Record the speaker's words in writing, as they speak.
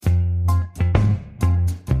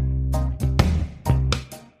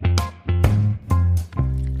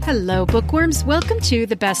Hello, bookworms. Welcome to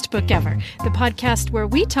The Best Book Ever, the podcast where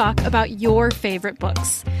we talk about your favorite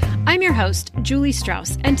books. I'm your host, Julie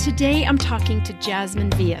Strauss, and today I'm talking to Jasmine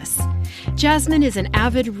Vyas. Jasmine is an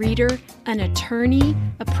avid reader, an attorney,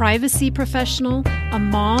 a privacy professional, a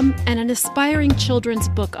mom, and an aspiring children's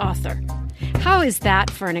book author. How is that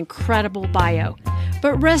for an incredible bio?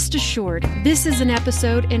 But rest assured, this is an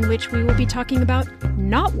episode in which we will be talking about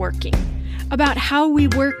not working, about how we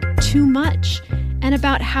work too much, and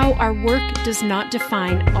about how our work does not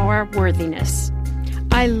define our worthiness.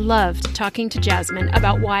 I loved talking to Jasmine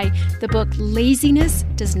about why the book Laziness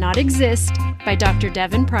Does Not Exist by Dr.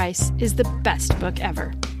 Devon Price is the best book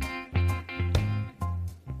ever.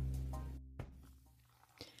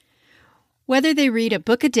 Whether they read a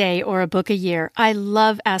book a day or a book a year, I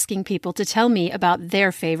love asking people to tell me about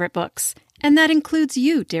their favorite books. And that includes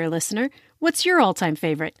you, dear listener. What's your all-time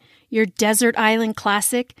favorite? Your desert island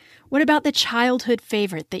classic? What about the childhood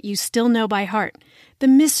favorite that you still know by heart? The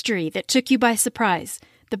mystery that took you by surprise?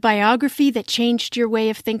 The biography that changed your way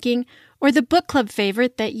of thinking? Or the book club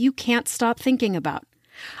favorite that you can't stop thinking about?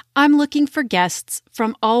 I'm looking for guests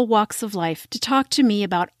from all walks of life to talk to me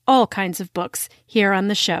about all kinds of books here on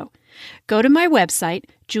the show. Go to my website,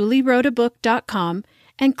 juliewroteabook.com,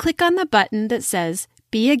 and click on the button that says,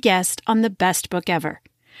 Be a Guest on the Best Book Ever.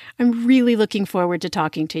 I'm really looking forward to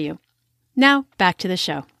talking to you. Now, back to the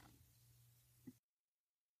show.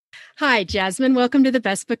 Hi, Jasmine. Welcome to the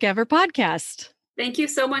Best Book Ever podcast. Thank you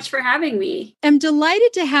so much for having me. I'm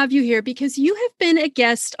delighted to have you here because you have been a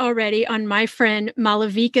guest already on my friend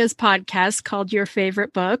Malavika's podcast called Your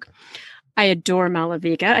Favorite Book. I adore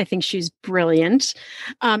Malavika. I think she's brilliant.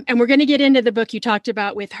 And we're going to get into the book you talked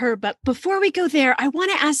about with her. But before we go there, I want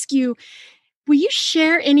to ask you, will you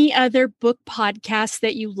share any other book podcasts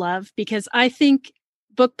that you love? Because I think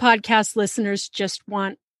book podcast listeners just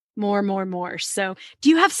want more. So do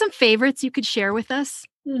you have some favorites you could share with us?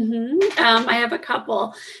 I have a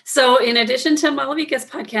couple. So in addition to Malavika's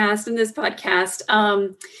podcast and this podcast,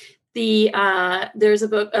 there's a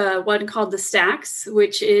book, one called The Stacks,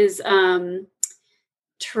 which is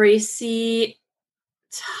Tracy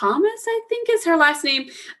Thomas, I think is her last name.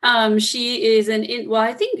 She is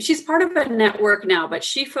I think she's part of a network now, but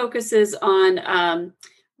she focuses on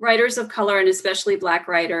writers of color and especially Black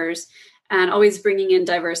writers, and always bringing in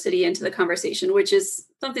diversity into the conversation, which is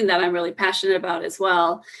something that I'm really passionate about as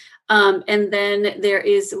well. And then there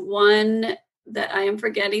is one that I am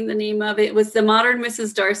forgetting the name of. It was the Modern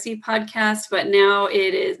Mrs. Darcy podcast, but now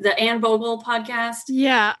it is the Anne Vogel podcast.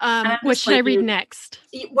 Yeah. What should I read next?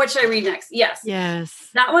 What should I read next? Yes.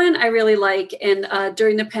 That one I really like. And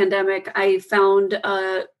during the pandemic, I found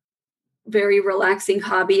a very relaxing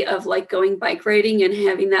hobby of like going bike riding and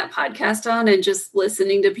having that podcast on and just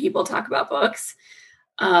listening to people talk about books.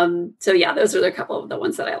 So yeah, those are a couple of the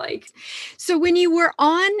ones that I like. So when you were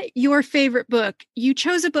on Your Favorite Book, you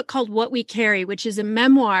chose a book called What We Carry, which is a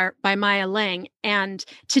memoir by Maya Lang. And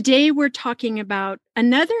today we're talking about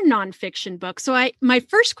another nonfiction book. So my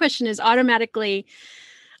first question is automatically,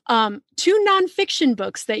 two nonfiction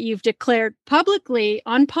books that you've declared publicly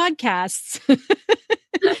on podcasts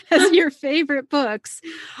as your favorite books.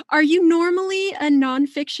 Are you normally a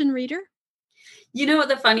nonfiction reader? You know,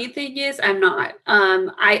 the funny thing is I'm not.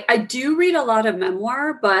 I do read a lot of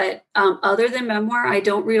memoir, but other than memoir, I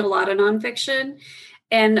don't read a lot of nonfiction.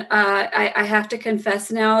 And I have to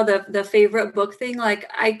confess now, the favorite book thing, like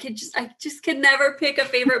I just can never pick a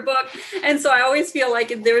favorite book. And so I always feel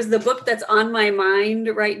like if there's the book that's on my mind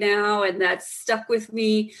right now and that's stuck with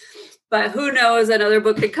me, but who knows, another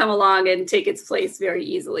book could come along and take its place very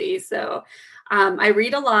easily. So I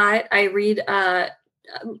read a lot. I read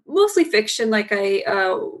mostly fiction, like I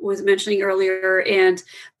was mentioning earlier, and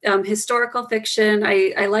historical fiction.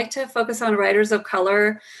 I like to focus on writers of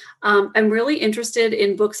color. I'm really interested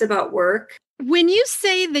in books about work. When you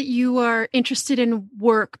say that you are interested in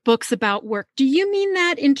books about work, do you mean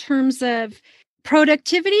that in terms of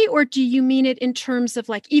productivity, or do you mean it in terms of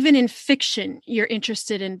like, even in fiction, you're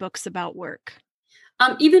interested in books about work?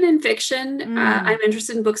 Even in fiction, I'm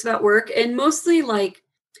interested in books about work, and mostly like,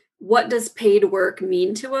 what does paid work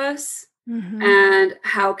mean to us? And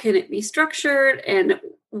how can it be structured? And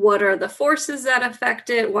what are the forces that affect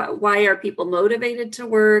it? Why are people motivated to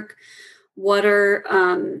work?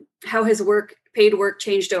 How has paid work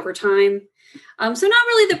changed over time? So not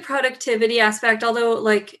really the productivity aspect, although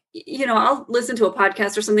like, you know, I'll listen to a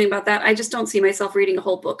podcast or something about that. I just don't see myself reading a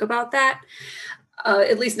whole book about that,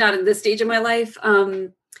 at least not in this stage of my life.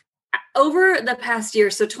 Over the past year,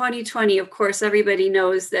 so 2020, of course, everybody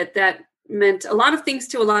knows that meant a lot of things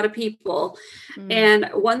to a lot of people. Mm. And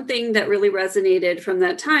one thing that really resonated from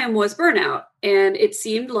that time was burnout. And it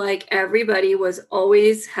seemed like everybody was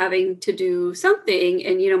always having to do something.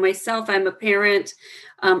 And, myself, I'm a parent.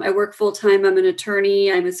 I work full time. I'm an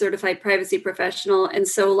attorney. I'm a certified privacy professional. And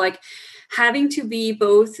so having to be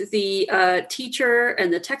both the teacher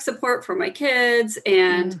and the tech support for my kids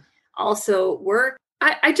and also work,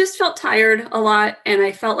 I just felt tired a lot. And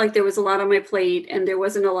I felt like there was a lot on my plate and there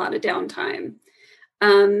wasn't a lot of downtime.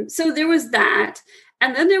 So there was that.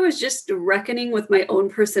 And then there was just reckoning with my own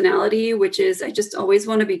personality, which is I just always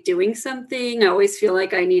want to be doing something. I always feel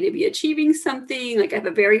like I need to be achieving something. Like I have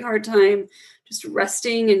a very hard time just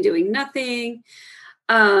resting and doing nothing.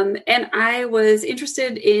 And I was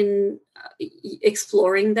interested in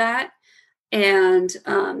exploring that. And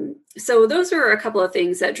so those are a couple of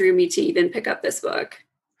things that drew me to even pick up this book.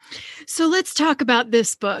 So let's talk about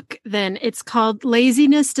this book then. It's called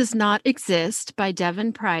Laziness Does Not Exist by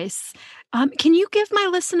Devon Price. Can you give my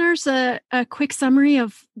listeners a quick summary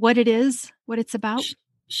of what it is, what it's about?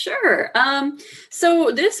 Sure.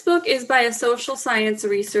 So this book is by a social science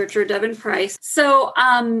researcher, Devon Price. So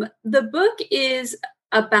the book is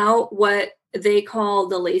about what they call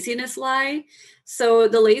the laziness lie. So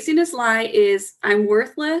the laziness lie is I'm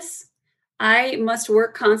worthless. I must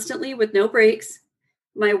work constantly with no breaks.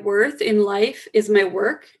 My worth in life is my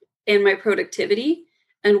work and my productivity,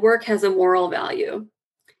 and work has a moral value.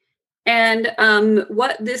 And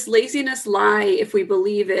what this laziness lie, if we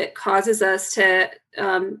believe it, causes us to,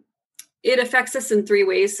 it affects us in three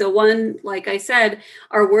ways. So one, like I said,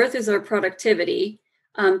 our worth is our productivity.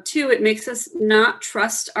 Two, it makes us not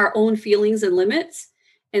trust our own feelings and limits.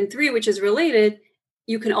 And three, which is related,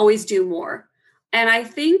 you can always do more. And I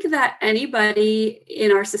think that anybody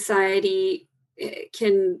in our society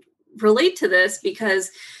can relate to this because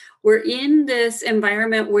we're in this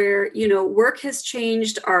environment where, work has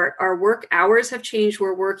changed. Our work hours have changed.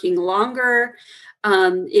 We're working longer.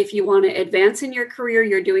 If you want to advance in your career,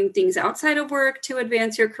 you're doing things outside of work to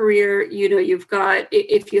advance your career. You've got,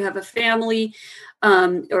 if you have a family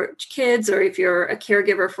or kids, or if you're a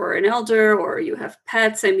caregiver for an elder or you have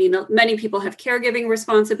pets, many people have caregiving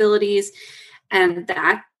responsibilities, and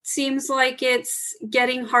that seems like it's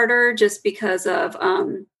getting harder just because of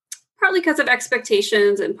partly because of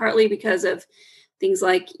expectations and partly because of things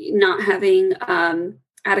like not having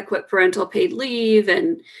adequate parental paid leave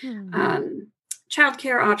and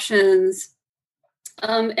childcare options.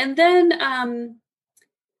 And then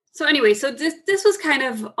so anyway, so this was kind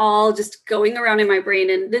of all just going around in my brain,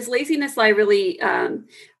 and this laziness lie really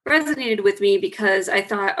resonated with me because I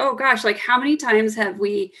thought, oh gosh, how many times have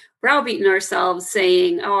we browbeaten ourselves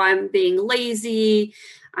saying, oh, I'm being lazy.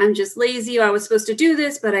 I'm just lazy. I was supposed to do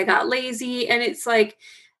this, but I got lazy. And it's like,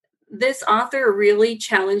 this author really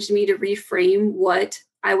challenged me to reframe what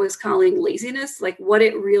I was calling laziness, like what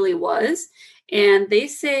it really was. And they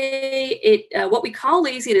say what we call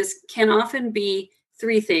laziness can often be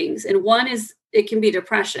three things. And one is it can be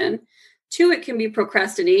depression. Two, it can be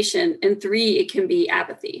procrastination. And three, it can be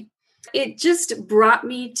apathy. It just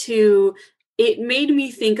it made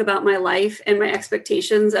me think about my life and my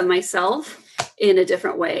expectations of myself in a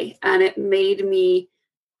different way. And it made me,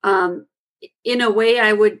 in a way,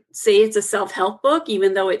 I would say it's a self-help book,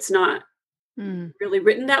 even though it's not really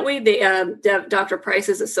written that way. Dr. Price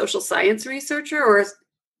is a social science researcher, or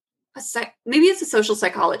maybe it's a social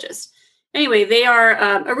psychologist. Anyway, they are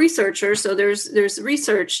a researcher. So there's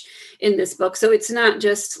research in this book. So it's not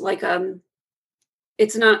just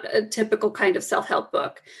it's not a typical kind of self-help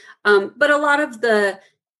book. But a lot of the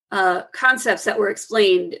concepts that were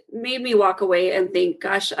explained made me walk away and think,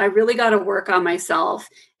 gosh, I really got to work on myself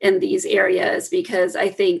in these areas, because I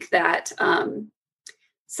think that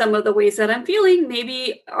some of the ways that I'm feeling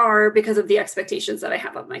maybe are because of the expectations that I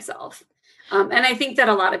have of myself. And I think that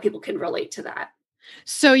a lot of people can relate to that.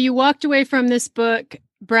 So you walked away from this book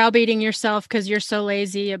browbeating yourself because you're so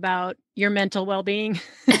lazy about your mental well-being.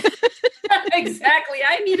 Exactly.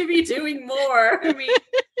 I need to be doing more. I mean,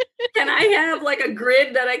 can I have a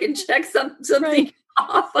grid that I can check something right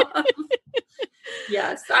off of?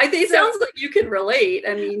 Yes. I think it sounds like you can relate.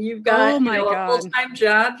 I mean, you've got a full-time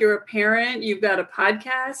job. You're a parent. You've got a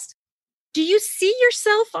podcast. Do you see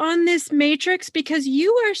yourself on this matrix? Because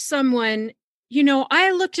you are someone,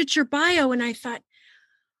 I looked at your bio and I thought,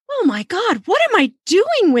 oh my God, what am I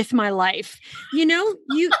doing with my life?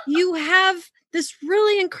 You have this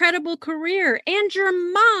really incredible career, and your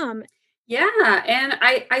mom. Yeah. And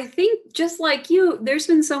I think just like you, there's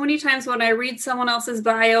been so many times when I read someone else's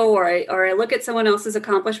bio or I look at someone else's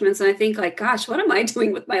accomplishments and I think like, gosh, what am I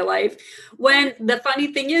doing with my life? When the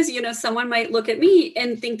funny thing is, someone might look at me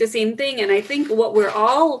and think the same thing. And I think what we're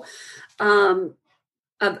all um,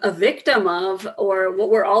 a victim of, or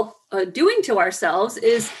what we're all doing to ourselves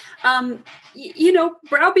is,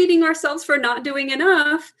 browbeating ourselves for not doing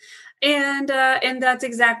enough. And that's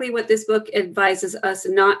exactly what this book advises us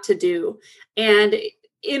not to do. And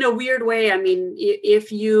in a weird way, I mean,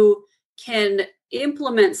 if you can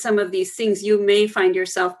implement some of these things, you may find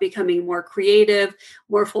yourself becoming more creative,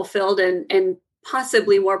 more fulfilled, and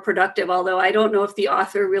possibly more productive. Although I don't know if the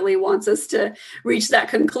author really wants us to reach that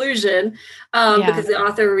conclusion, because the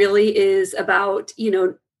author really is about,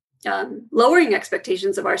 lowering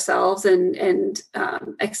expectations of ourselves and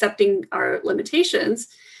accepting our limitations.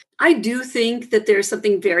 I do think that there's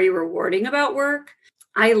something very rewarding about work.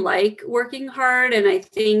 I like working hard, and I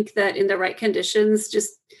think that in the right conditions,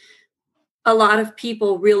 just a lot of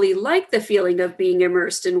people really like the feeling of being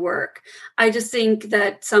immersed in work. I just think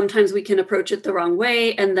that sometimes we can approach it the wrong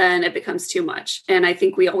way and then it becomes too much. And I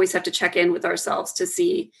think we always have to check in with ourselves to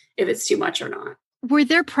see if it's too much or not. Were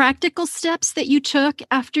there practical steps that you took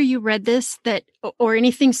after you read this or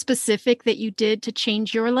anything specific that you did to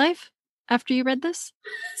change your life after you read this?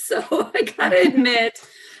 So I gotta admit,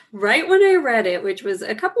 right when I read it, which was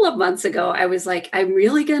a couple of months ago, I was like, I'm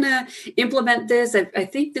really gonna implement this. I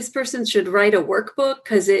think this person should write a workbook,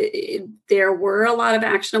 because there were a lot of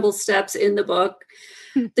actionable steps in the book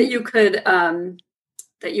that you could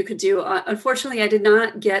do. Unfortunately, I did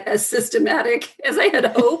not get as systematic as I had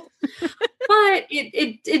hoped, but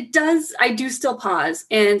it does. I do still pause,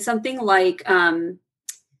 and something like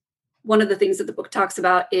one of the things that the book talks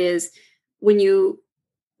about is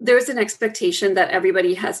there's an expectation that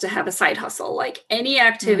everybody has to have a side hustle. Like any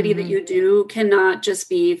activity that you do cannot just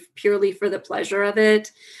be purely for the pleasure of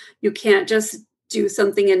it. You can't just do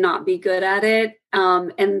something and not be good at it.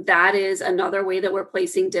 And that is another way that we're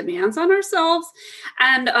placing demands on ourselves.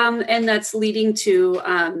 And that's leading to,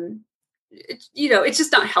 it's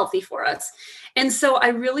just not healthy for us. And so I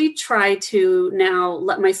really try to now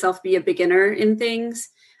let myself be a beginner in things.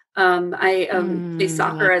 I play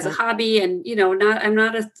soccer as a hobby, and I'm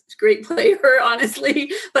not a great player,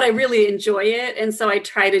 honestly, but I really enjoy it. And so I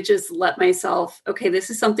try to just let myself, okay, this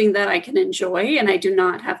is something that I can enjoy, and I do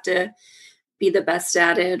not have to be the best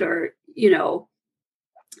at it, or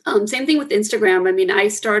same thing with Instagram. I mean, I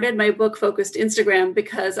started my book focused Instagram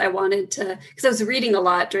because I was reading a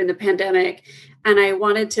lot during the pandemic, and I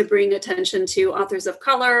wanted to bring attention to authors of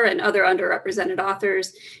color and other underrepresented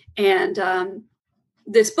authors. And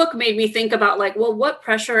this book made me think about like, well, what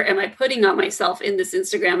pressure am I putting on myself in this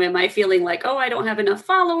Instagram? Am I feeling like, oh, I don't have enough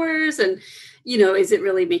followers? And, is it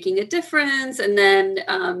really making a difference? And then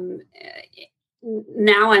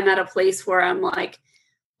now I'm at a place where I'm like,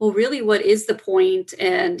 well, really, what is the point?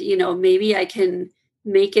 And, maybe I can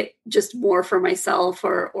make it just more for myself,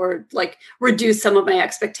 or like reduce some of my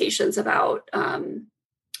expectations about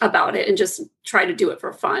it, and just try to do it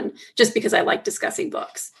for fun, just because I like discussing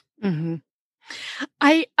books. Mm-hmm.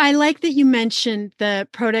 I like that you mentioned the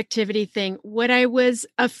productivity thing. What I was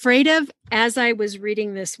afraid of as I was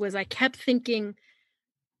reading this was I kept thinking,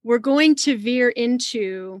 we're going to veer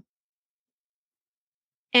into,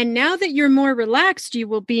 and now that you're more relaxed, you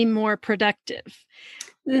will be more productive.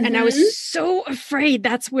 Mm-hmm. And I was so afraid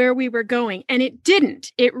that's where we were going. And it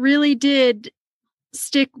didn't. It really did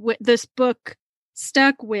this book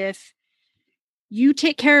stuck with, you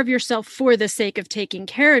take care of yourself for the sake of taking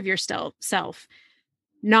care of yourself,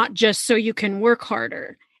 not just so you can work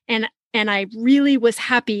harder. And I really was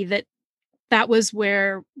happy that was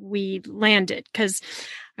where we landed, because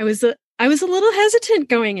I was a little hesitant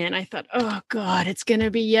going in. I thought, oh God, it's going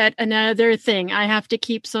to be yet another thing. I have to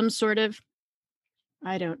keep some sort of,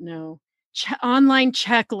 I don't know, online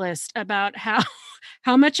checklist about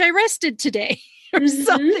how much I rested today or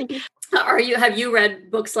something. Have you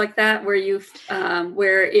read books like that where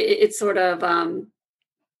where it sort of,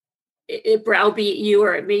 it browbeat you,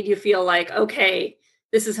 or it made you feel like, okay,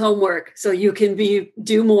 this is homework, so you can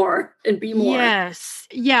do more and be more? Yes.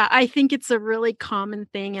 Yeah. I think it's a really common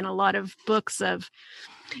thing in a lot of books of,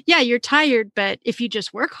 yeah, you're tired, but if you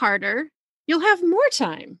just work harder, you'll have more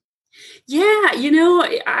time. Yeah,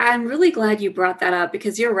 I'm really glad you brought that up,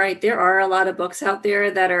 because you're right. There are a lot of books out there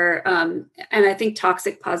that are, and I think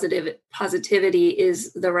toxic positivity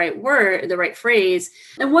is the right word, the right phrase.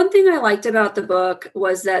 And one thing I liked about the book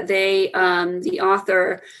was that the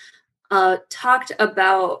author talked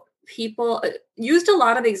about people, used a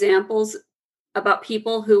lot of examples about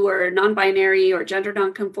people who were non-binary or gender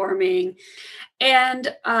non-conforming.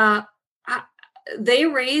 And they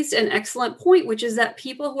raised an excellent point, which is that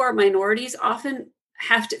people who are minorities often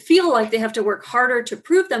have to feel like they have to work harder to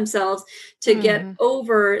prove themselves to get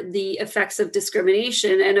over the effects of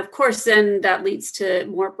discrimination. And of course, then that leads to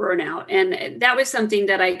more burnout. And that was something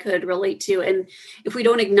that I could relate to. And if we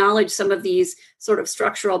don't acknowledge some of these sort of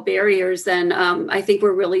structural barriers, then I think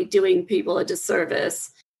we're really doing people a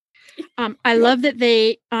disservice. I love that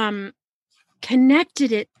they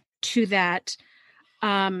connected it to that.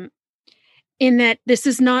 In that this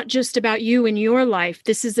is not just about you and your life.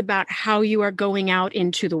 This is about how you are going out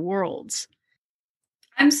into the world.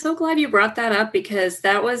 I'm so glad you brought that up, because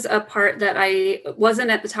that was a part that I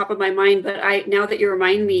wasn't at the top of my mind, but now that you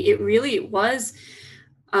remind me, it really was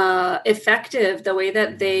effective, the way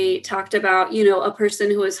that they talked about, a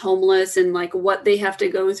person who is homeless and like what they have to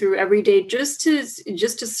go through every day just to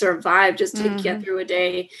survive, just to get through a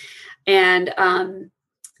day. And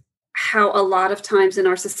how a lot of times in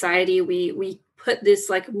our society, we put this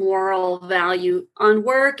like moral value on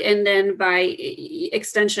work, and then by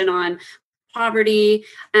extension on poverty.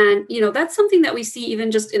 And, that's something that we see even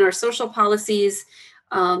just in our social policies,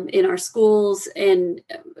 in our schools, and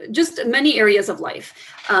just many areas of life.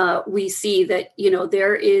 We see that,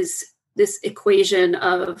 there is this equation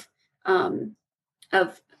of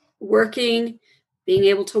working, being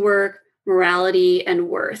able to work, morality, and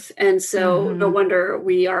worth. And so no wonder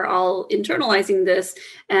we are all internalizing this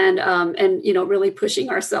and really pushing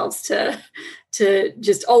ourselves to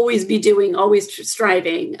just always be doing, always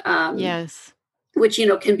striving. Yes. Which,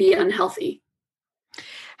 can be unhealthy.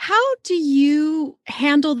 How do you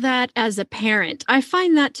handle that as a parent? I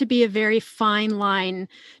find that to be a very fine line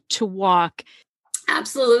to walk.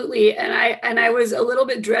 Absolutely. And I was a little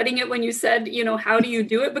bit dreading it when you said, how do you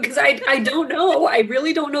do it? Because I don't know. I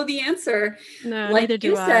really don't know the answer. No, like neither do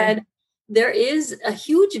you said, there is a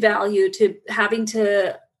huge value to having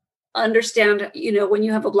to understand, when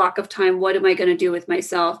you have a block of time, what am I going to do with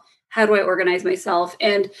myself? How do I organize myself?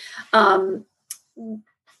 And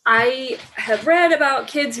I have read about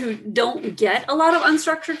kids who don't get a lot of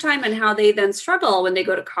unstructured time and how they then struggle when they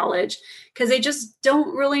go to college, because they just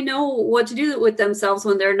don't really know what to do with themselves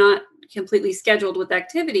when they're not completely scheduled with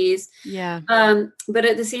activities. Yeah. But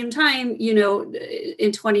at the same time,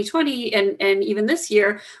 in 2020 and even this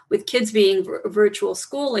year, with kids being virtual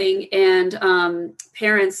schooling and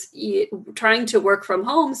parents trying to work from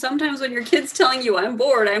home, sometimes when your kid's telling you, I'm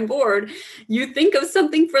bored, you think of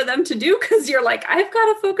something for them to do, because you're like, I've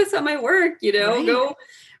got to focus on my work, Right. Go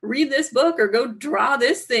read this book or go draw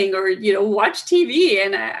this thing or, watch TV.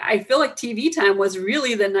 And I feel like TV time was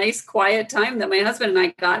really the nice, quiet time that my husband and I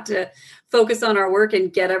got to focus on our work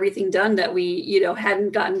and get everything done that we,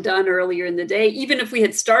 hadn't gotten done earlier in the day. Even if we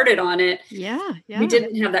had started on it, we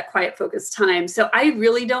didn't have that quiet, focused time. So I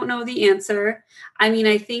really don't know the answer. I mean,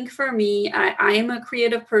 I think for me, I am a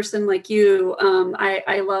creative person like you.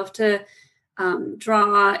 I love to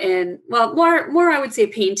draw and, well, more, I would say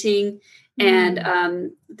painting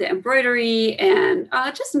and the embroidery and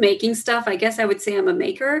just making stuff. I guess I would say I'm a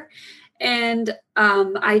maker. And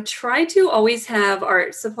I try to always have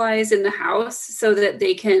art supplies in the house so that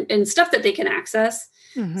they can, and stuff that they can access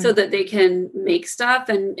so that they can make stuff.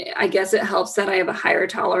 And I guess it helps that I have a higher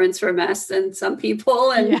tolerance for mess than some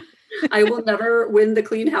people. And I will never win the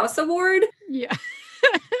Clean House Award. Yeah.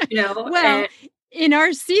 Well, in our,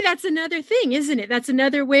 that's another thing, isn't it? That's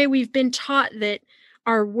another way we've been taught that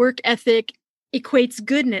our work ethic equates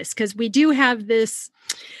goodness, because we do have this,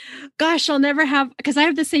 gosh, because I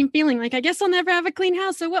have the same feeling, like, I guess I'll never have a clean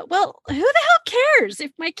house. So what? Well, who the hell cares?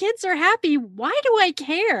 If my kids are happy, why do I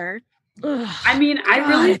care? Ugh, I mean, I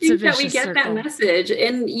really think that we get circle. that message.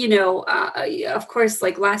 And, of course,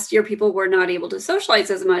 like last year, people were not able to socialize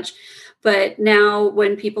as much. But now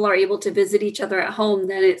when people are able to visit each other at home,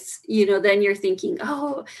 then it's, then you're thinking,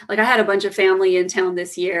 oh, like I had a bunch of family in town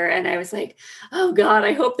this year and I was like, oh God,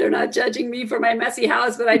 I hope they're not judging me for my messy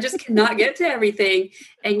house, but I just cannot get to everything.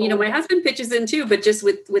 And, my husband pitches in too, but just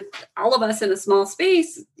with all of us in a small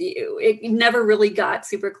space, it never really got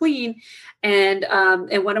super clean. And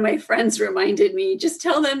one of my friends reminded me, just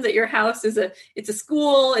tell them that your house it's a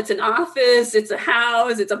school, it's an office, it's a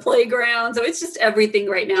house, it's a playground. So it's just everything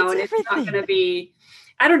right now. It's not going to be,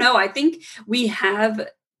 I don't know. I think we have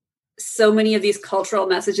so many of these cultural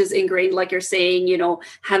messages ingrained, like you're saying,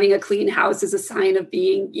 having a clean house is a sign of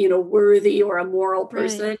being, worthy or a moral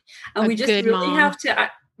person. Right. And we just really have to,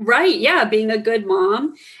 right. Yeah. Being a good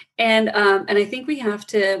mom. And I think we have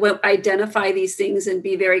to identify these things and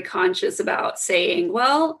be very conscious about saying,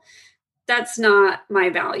 well, that's not my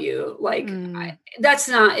value. Like that's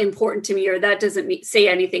not important to me, or that doesn't say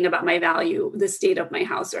anything about my value, the state of my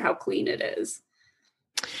house or how clean it is.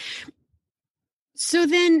 So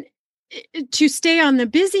then, to stay on the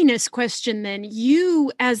busyness question, then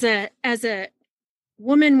you as a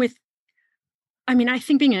woman with, I mean, I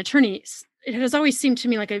think being an attorney, it has always seemed to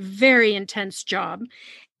me like a very intense job,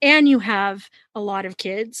 and you have a lot of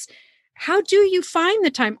kids. How do you find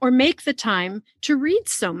the time or make the time to read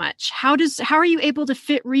so much? How are you able to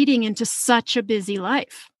fit reading into such a busy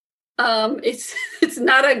life? It's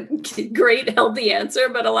not a great healthy answer,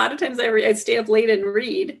 but a lot of times I stay up late and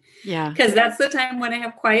read. Yeah. Because that's the time when I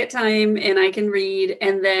have quiet time and I can read.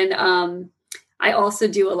 And then I also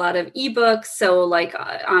do a lot of ebooks. So like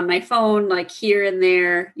on my phone, like here and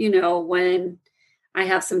there, when I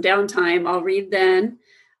have some downtime, I'll read then.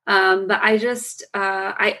 But I just,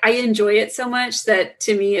 I enjoy it so much that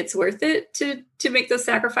to me, it's worth it to make those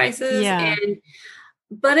sacrifices. Yeah.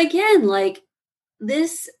 But again, like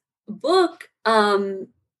this book,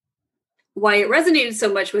 why it resonated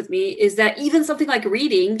so much with me is that even something like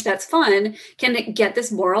reading that's fun can get this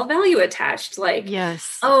moral value attached. Like,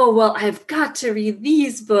 yes, oh, well, I've got to read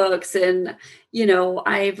these books. And,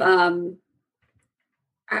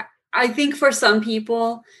 I think for some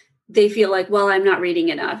people, they feel like, well, I'm not reading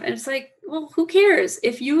enough. And it's like, well, who cares?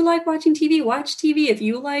 If you like watching TV, watch TV. If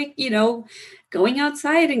you like, going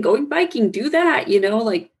outside and going biking, do that,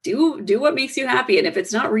 like do what makes you happy. And if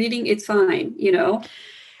it's not reading, it's fine,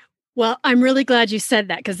 Well, I'm really glad you said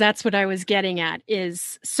that, because that's what I was getting at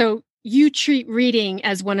is, so you treat reading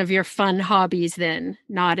as one of your fun hobbies then,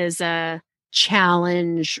 not as a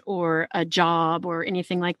challenge or a job or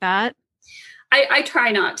anything like that? I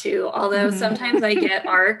try not to, although sometimes I get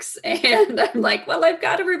arcs and I'm like, well, I've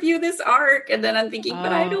got to review this arc. And then I'm thinking,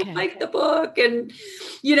 but I don't like the book. And,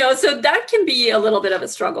 so that can be a little bit of a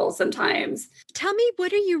struggle sometimes. Tell me,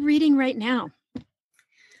 what are you reading right now?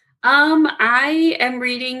 I am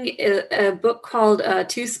reading a book called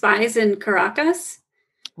Two Spies in Caracas.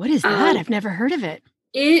 What is that? I've never heard of it.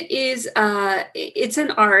 It is, it's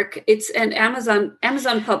an arc. It's an Amazon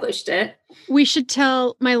published it. We should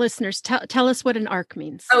tell my listeners, tell us what an arc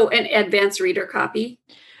means. Oh, an advanced reader copy.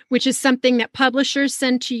 Which is something that publishers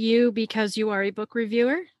send to you because you are a book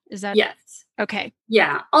reviewer? Is that? Yes. Okay.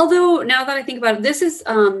 Yeah. Although now that I think about it, this is,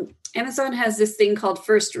 Amazon has this thing called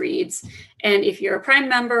First Reads. And if you're a Prime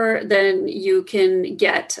member, then you can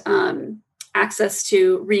get access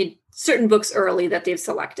to read certain books early that they've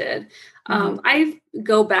selected. I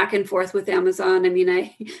go back and forth with Amazon. I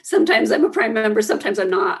mean, sometimes I'm a Prime member, sometimes I'm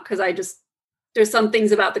not, because there's some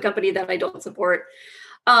things about the company that I don't support.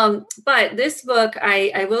 But this book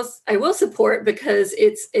I will support because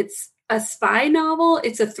it's a spy novel.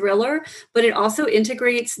 It's a thriller, but it also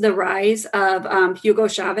integrates the rise of Hugo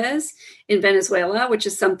Chavez in Venezuela, which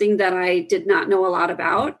is something that I did not know a lot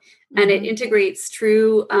about. And it integrates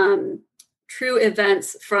true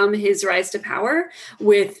events from his rise to power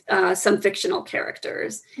with some fictional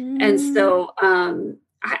characters. And so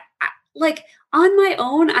I like on my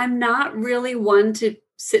own, I'm not really one to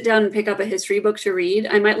sit down and pick up a history book to read.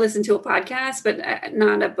 I might listen to a podcast, but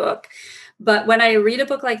not a book. But when I read a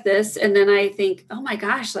book like this, and then I think, oh my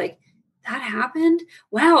gosh, like that happened.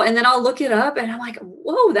 Wow. And then I'll look it up and I'm like,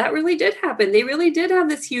 whoa, that really did happen. They really did have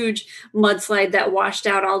this huge mudslide that washed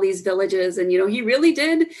out all these villages. And, he really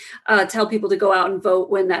did tell people to go out and vote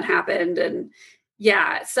when that happened. And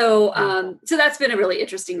yeah, so that's been a really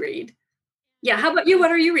interesting read. Yeah. How about you?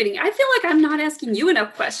 What are you reading? I feel like I'm not asking you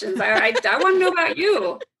enough questions. I want to know about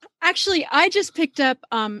you. Actually, I just picked up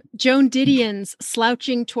Joan Didion's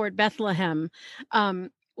Slouching Toward Bethlehem,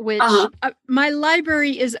 which my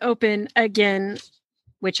library is open again,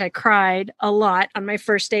 which I cried a lot on my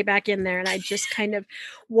first day back in there. And I just kind of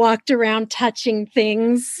walked around touching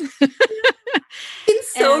things. I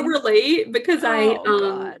so relate because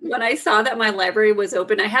when I saw that my library was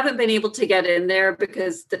open, I haven't been able to get in there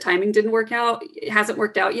because the timing didn't work out. It hasn't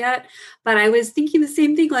worked out yet. But I was thinking the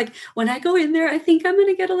same thing. Like when I go in there, I think I'm going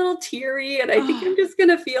to get a little teary and I think I'm just going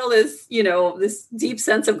to feel this, this deep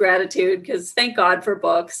sense of gratitude because thank God for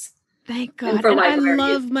books. Thank God. And I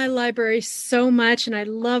love my library so much. And I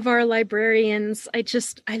love our librarians. I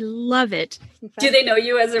love it. Do they know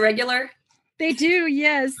you as a regular? They do.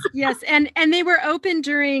 Yes. Yes. And they were open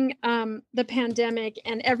during the pandemic.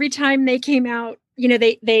 And every time they came out,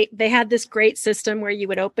 they had this great system where you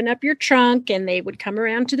would open up your trunk and they would come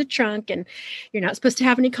around to the trunk and you're not supposed to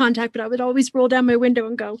have any contact, but I would always roll down my window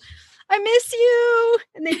and go, I miss you.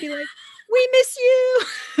 And they'd be like, we miss you.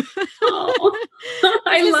 Oh,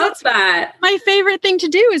 I love love that. My favorite thing to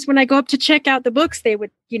do is when I go up to check out the books, they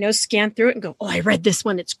would, scan through it and go, oh, I read this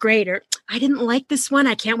one. It's great. Or I didn't like this one.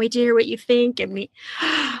 I can't wait to hear what you think. And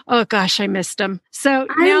oh gosh, I missed them. So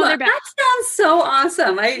now they're back. That sounds so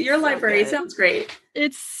awesome. Your library sounds great.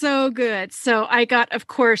 It's so good. So I got, of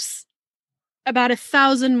course, about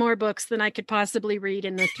 1,000 more books than I could possibly read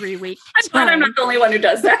in the 3-week I'm glad I'm not the only one who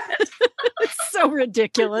does that. It's so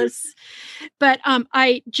ridiculous. But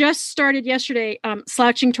I just started yesterday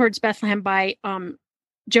Slouching Towards Bethlehem by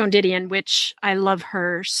Joan Didion, which I love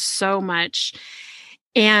her so much.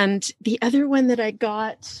 And the other one that I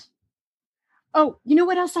got, you know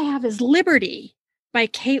what else I have is Liberty by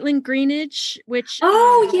Caitlin Greenidge, which yeah.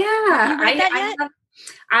 Have you read that yet?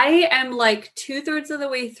 I am like 2/3 of the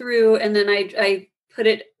way through, and then I put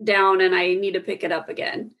it down and I need to pick it up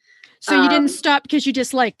again. So you didn't stop because you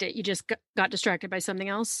disliked it. You just got distracted by something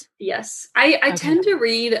else? Yes. I tend to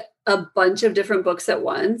read a bunch of different books at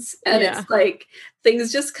once. And it's like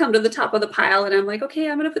things just come to the top of the pile. And I'm like, okay,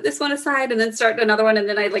 I'm going to put this one aside and then start another one. And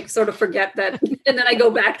then I like sort of forget that. And then I go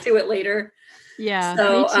back to it later. Yeah.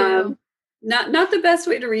 So me too. Not the best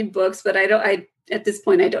way to read books, but at this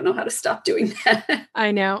point, I don't know how to stop doing that.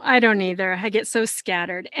 I know. I don't either. I get so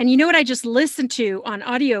scattered. And you know what I just listened to on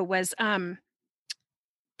audio was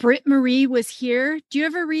Britt Marie Was Here. Do you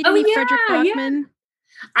ever read any Frederick Bachman?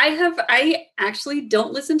 Yeah. I actually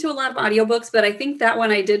don't listen to a lot of audiobooks, but I think that one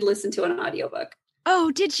I did listen to an audiobook.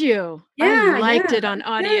 Oh, did you? Yeah. I liked it on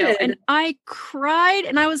audio. Good. And I cried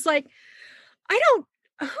and I was like,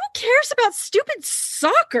 who cares about stupid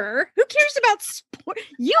soccer? Who cares about sport?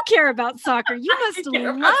 You care about soccer. You must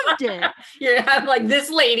have loved it. Yeah, I'm like,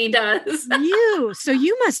 this lady does. So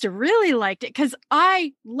you must have really liked it because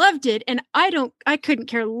I loved it. And I couldn't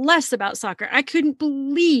care less about soccer. I couldn't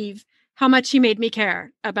believe how much he made me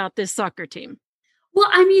care about this soccer team. Well,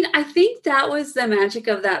 I mean, I think that was the magic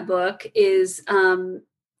of that book is I'm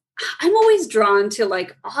always drawn to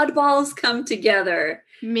like oddballs come together.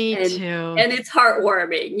 Me too. And it's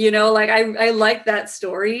heartwarming, like I like that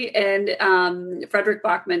story. And Frederick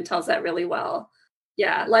Bachman tells that really well.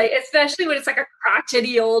 Yeah. Like, especially when it's like a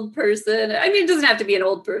crotchety old person. I mean, it doesn't have to be an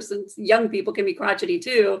old person. Young people can be crotchety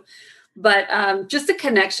too, but just the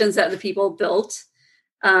connections that the people built.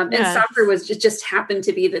 And soccer was just happened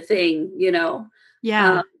to be the thing,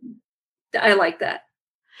 Yeah. I like that.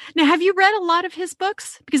 Now, have you read a lot of his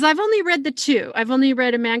books? Because I've only read the two. I've only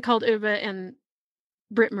read A Man Called Ove and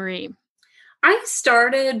Britt Marie. I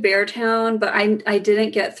started Beartown, but I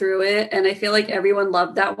didn't get through it. And I feel like everyone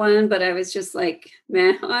loved that one, but I was just like,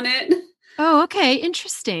 meh on it. Oh, okay.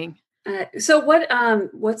 Interesting. So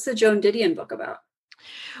what's the Joan Didion book about?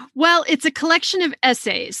 Well, it's a collection of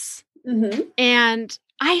essays. Mm-hmm. And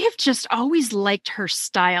I have just always liked her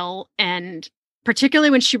style. And particularly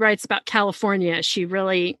when she writes about California, she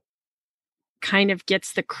really kind of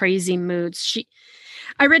gets the crazy moods.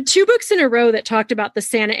 I read 2 books in a row that talked about the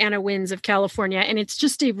Santa Ana winds of California, and it's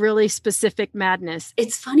just a really specific madness.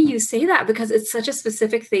 It's funny you say that because it's such a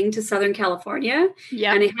specific thing to Southern California.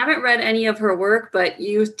 Yeah. And I haven't read any of her work, but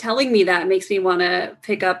you telling me that makes me want to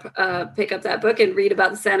pick up that book and read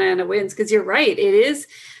about the Santa Ana winds, because you're right.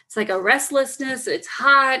 It's like a restlessness. It's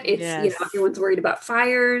hot. It's, everyone's worried about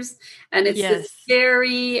fires. And it's this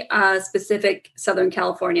very specific Southern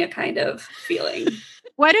California kind of feeling.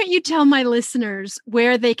 Why don't you tell my listeners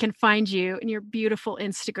where they can find you in your beautiful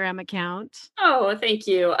Instagram account? Oh, thank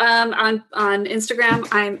you. On Instagram,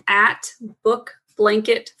 I'm at Book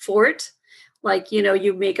Blanket Fort. Like,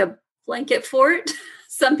 you make a blanket fort.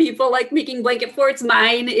 Some people like making blanket forts.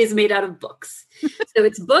 Mine is made out of books. So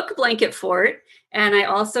it's Book Blanket Fort. And I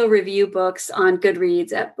also review books on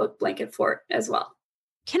Goodreads at Book Blanket Fort as well.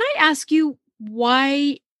 Can I ask you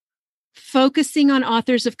why focusing on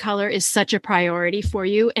authors of color is such a priority for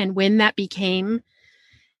you and when that became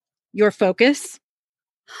your focus?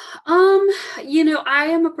 I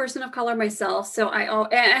am a person of color myself, so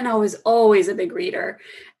I was always a big reader,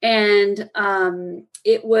 and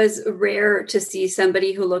it was rare to see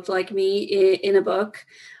somebody who looked like me in a book,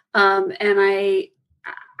 and I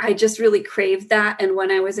just really craved that. And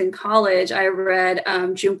when I was in college, I read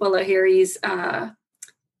Jhumpa Lahiri's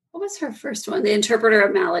what was her first one? The Interpreter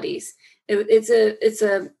of Maladies. It's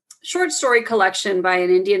a short story collection by an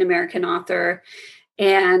Indian American author,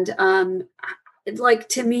 and like,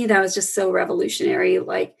 to me, that was just so revolutionary.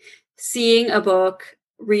 Like seeing a book,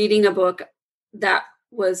 reading a book that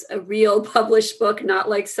was a real published book, not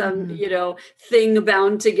like some, thing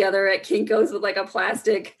bound together at Kinko's with like a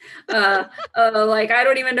plastic, like, I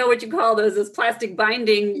don't even know what you call those plastic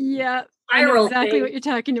binding I know viral exactly thing. what you're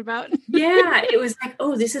talking about. Yeah, it was like,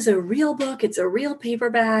 oh, this is a real book. It's a real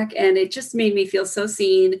paperback. And it just made me feel so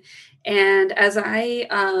seen. And as I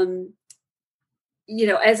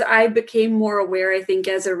became more aware, I think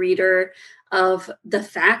as a reader of the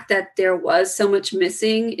fact that there was so much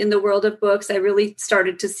missing in the world of books, I really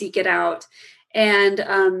started to seek it out.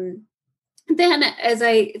 And then as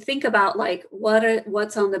I think about like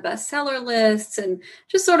what's on the bestseller lists and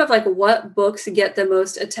just sort of like what books get the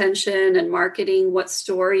most attention and marketing, what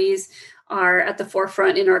stories are at the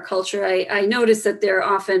forefront in our culture, I notice that they're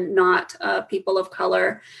often not people of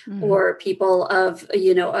color or people of,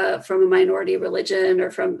 from a minority religion or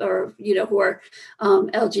who are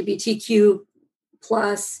LGBTQ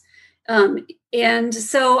plus. And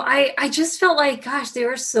so I just felt like, gosh,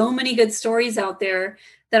 there are so many good stories out there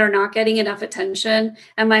that are not getting enough attention.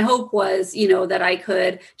 And my hope was, that I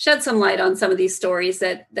could shed some light on some of these stories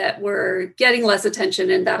that were getting less attention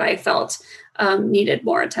and that I felt needed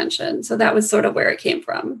more attention. So that was sort of where it came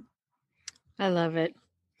from. I love it.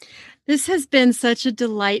 This has been such a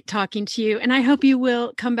delight talking to you, and I hope you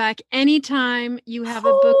will come back anytime you have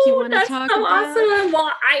a book you want to talk so about. Awesome.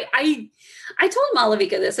 Well, I told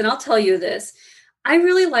Malavika this, and I'll tell you this. I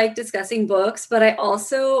really like discussing books, but I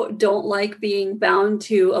also don't like being bound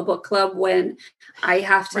to a book club when I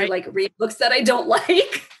have to read books that I don't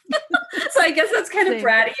like. So I guess that's kind of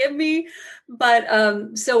bratty of me.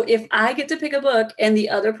 But so if I get to pick a book and the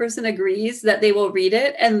other person agrees that they will read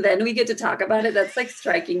it and then we get to talk about it, that's like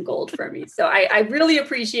striking gold for me. So I really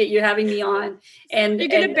appreciate you having me on. And you're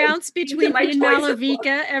going to bounce between me and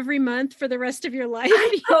Malavika every month for the rest of your life.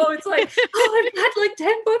 I know. It's like, I've had like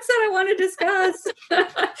 10 books that I want to discuss.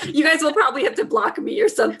 You guys will probably have to block me or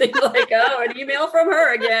something like, an email from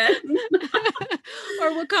her again.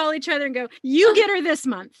 Or we'll call each other and go, you get her this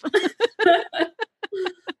month.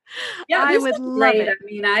 Yeah, I would love it. I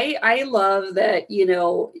mean, I love that,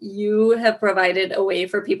 you have provided a way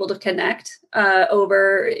for people to connect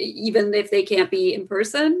over, even if they can't be in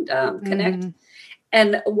person, connect.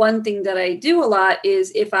 And one thing that I do a lot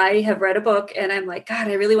is if I have read a book and I'm like, God,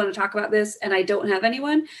 I really want to talk about this and I don't have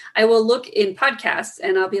anyone, I will look in podcasts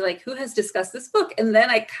and I'll be like, who has discussed this book? And then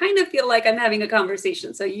I kind of feel like I'm having a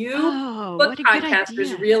conversation. So book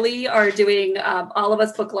podcasters really are doing all of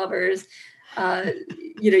us book lovers.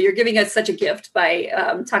 You're giving us such a gift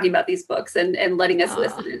by talking about these books and letting us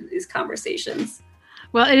listen to these conversations.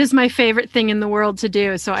 Well, it is my favorite thing in the world to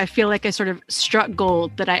do. So I feel like I sort of struck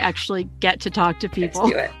gold that I actually get to talk to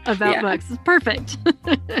people about books. It's perfect.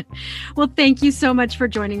 Well, thank you so much for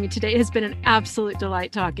joining me today. It has been an absolute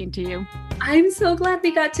delight talking to you. I'm so glad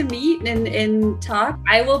we got to meet and talk.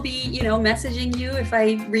 I will be, messaging you if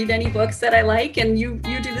I read any books that I like, and you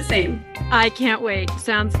do the same. I can't wait.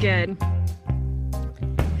 Sounds good.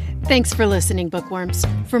 Thanks for listening, bookworms.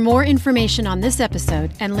 For more information on this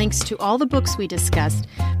episode and links to all the books we discussed,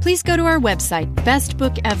 please go to our website,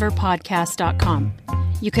 bestbookeverpodcast.com.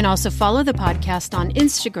 You can also follow the podcast on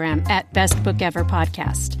Instagram at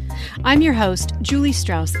bestbookeverpodcast. I'm your host, Julie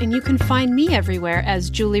Strauss, and you can find me everywhere as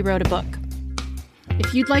Julie Wrote a Book.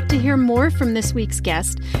 If you'd like to hear more from this week's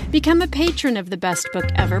guest, become a patron of the Best Book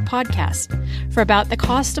Ever podcast. For about the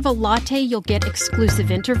cost of a latte, you'll get exclusive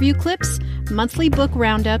interview clips, monthly book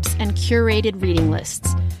roundups, and curated reading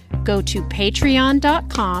lists. Go to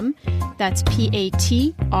patreon.com, that's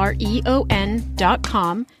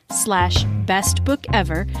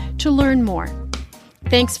patreon.com/bestbookever to learn more.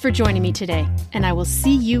 Thanks for joining me today, and I will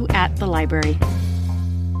see you at the library.